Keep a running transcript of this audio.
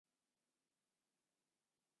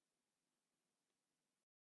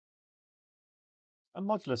A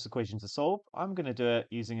modulus equation to solve, I'm going to do it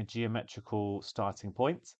using a geometrical starting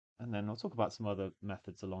point, and then I'll talk about some other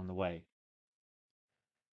methods along the way.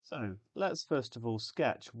 So let's first of all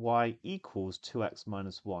sketch y equals 2x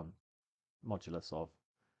minus 1, modulus of.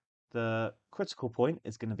 The critical point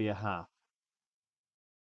is going to be a half,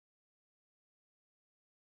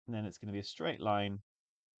 and then it's going to be a straight line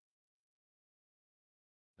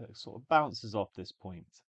that sort of bounces off this point.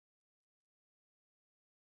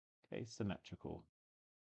 Okay, symmetrical.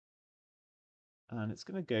 And it's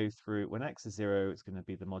going to go through, when x is 0, it's going to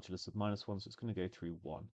be the modulus of minus 1, so it's going to go through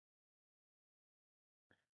 1.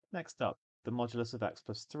 Next up, the modulus of x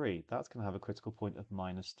plus 3. That's going to have a critical point of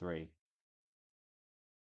minus 3.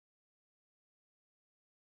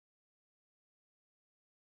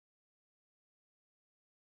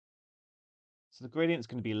 So the gradient is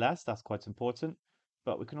going to be less, that's quite important,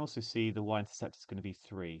 but we can also see the y-intercept is going to be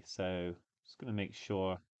 3. So I'm just going to make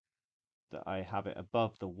sure that I have it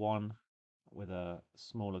above the 1 with a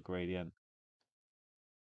smaller gradient.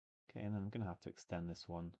 Okay, and then I'm going to have to extend this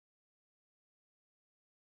one.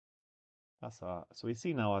 So we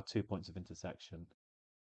see now our 2 points of intersection.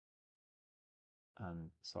 And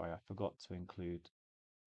sorry, I forgot to include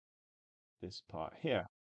this part here.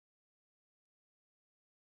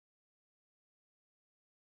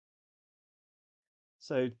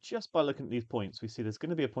 So just by looking at these points, we see there's going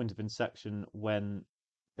to be a point of intersection when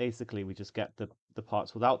basically we just get the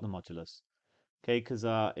parts without the modulus. Okay, because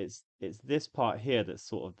it's this part here that's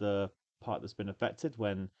sort of the part that's been affected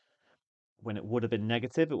when it would have been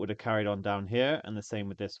negative, it would have carried on down here, and the same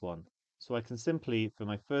with this one. So I can simply, for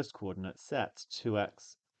my first coordinate, set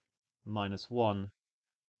 2x minus 1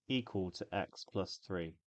 equal to x plus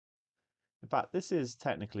 3. In fact, this is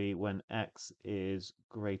technically when x is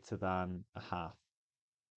greater than a half.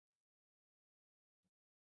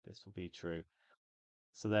 This will be true.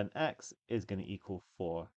 So then x is going to equal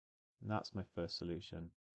 4. And that's my first solution.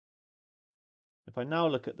 If I now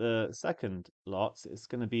look at the second lot, it's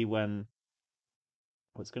going to be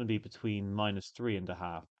it's going to be between minus 3 and a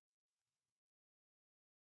half.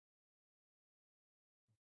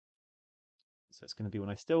 So it's going to be when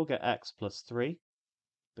I still get x plus 3,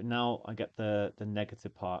 but now I get the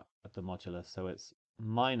negative part of the modulus. So it's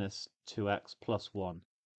minus 2x plus 1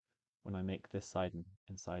 when I make this side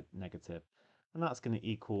inside negative. And that's going to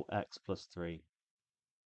equal x plus 3.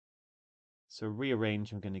 So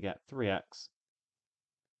rearrange, I'm going to get 3x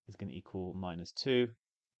is going to equal minus 2.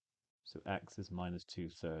 So x is minus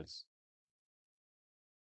 2/3.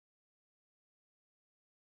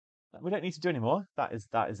 We don't need to do any more. That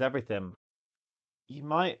is everything. You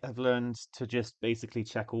might have learned to just basically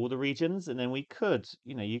check all the regions, and then you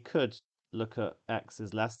could look at x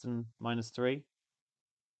is less than minus 3.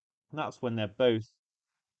 And that's when they're both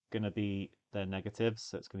going to be their negatives.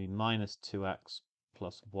 So it's going to be minus 2x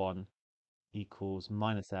plus 1 equals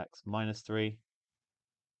minus x minus 3.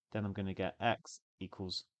 Then I'm going to get x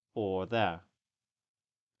equals 4 there.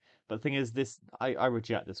 But the thing is, I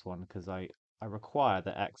reject this one because I require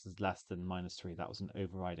that x is less than minus 3. That was an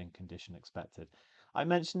overriding condition expected. I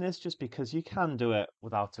mention this just because you can do it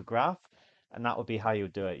without a graph, and that would be how you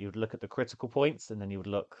would do it. You would look at the critical points, and then you would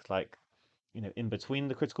look like, in between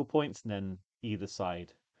the critical points, and then either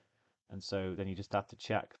side. And so then you just have to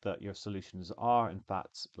check that your solutions are, in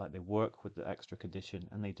fact, like they work with the extra condition,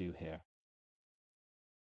 and they do here.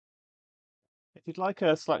 If you'd like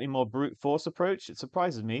a slightly more brute force approach, it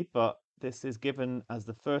surprises me, but this is given as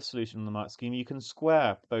the first solution on the mark scheme. You can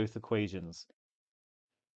square both equations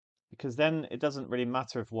because then it doesn't really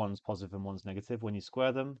matter if one's positive and one's negative. When you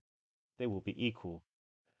square them, they will be equal.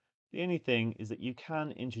 The only thing is that you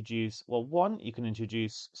can introduce, well, one, you can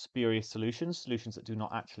introduce spurious solutions that do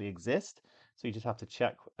not actually exist. So you just have to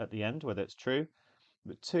check at the end whether it's true.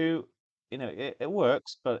 But two, it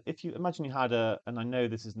works, but if you imagine you had and I know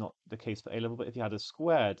this is not the case for A level, but if you had a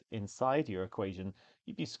squared inside your equation,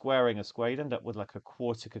 you'd be squaring a square, you'd end up with like a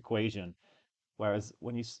quartic equation. Whereas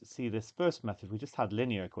when you see this first method, we just had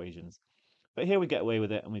linear equations. But here we get away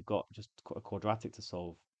with it, and we've got just a quadratic to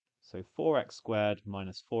solve. So 4x squared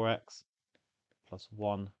minus 4x plus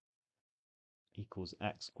 1 equals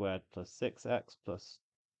x squared plus 6x plus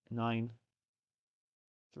 9.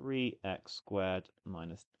 3x squared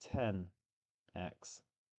minus 10x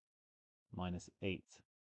minus 8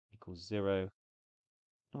 equals 0.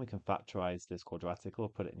 And we can factorize this quadratic or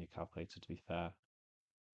put it in your calculator to be fair.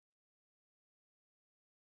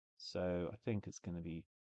 So I think it's going to be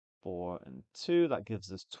 4 and 2. That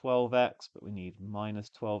gives us 12x, but we need minus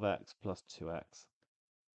 12x plus 2x.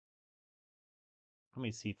 And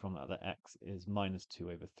we see from that that x is minus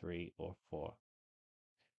 2 over 3 or 4.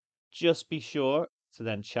 Just be sure to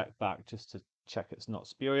then check back just to check it's not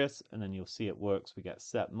spurious, and then you'll see it works. We get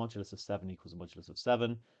set modulus of 7 equals modulus of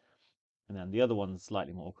 7. And then the other one's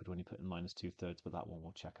slightly more awkward when you put in minus 2/3, but that one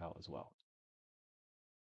we'll check out as well.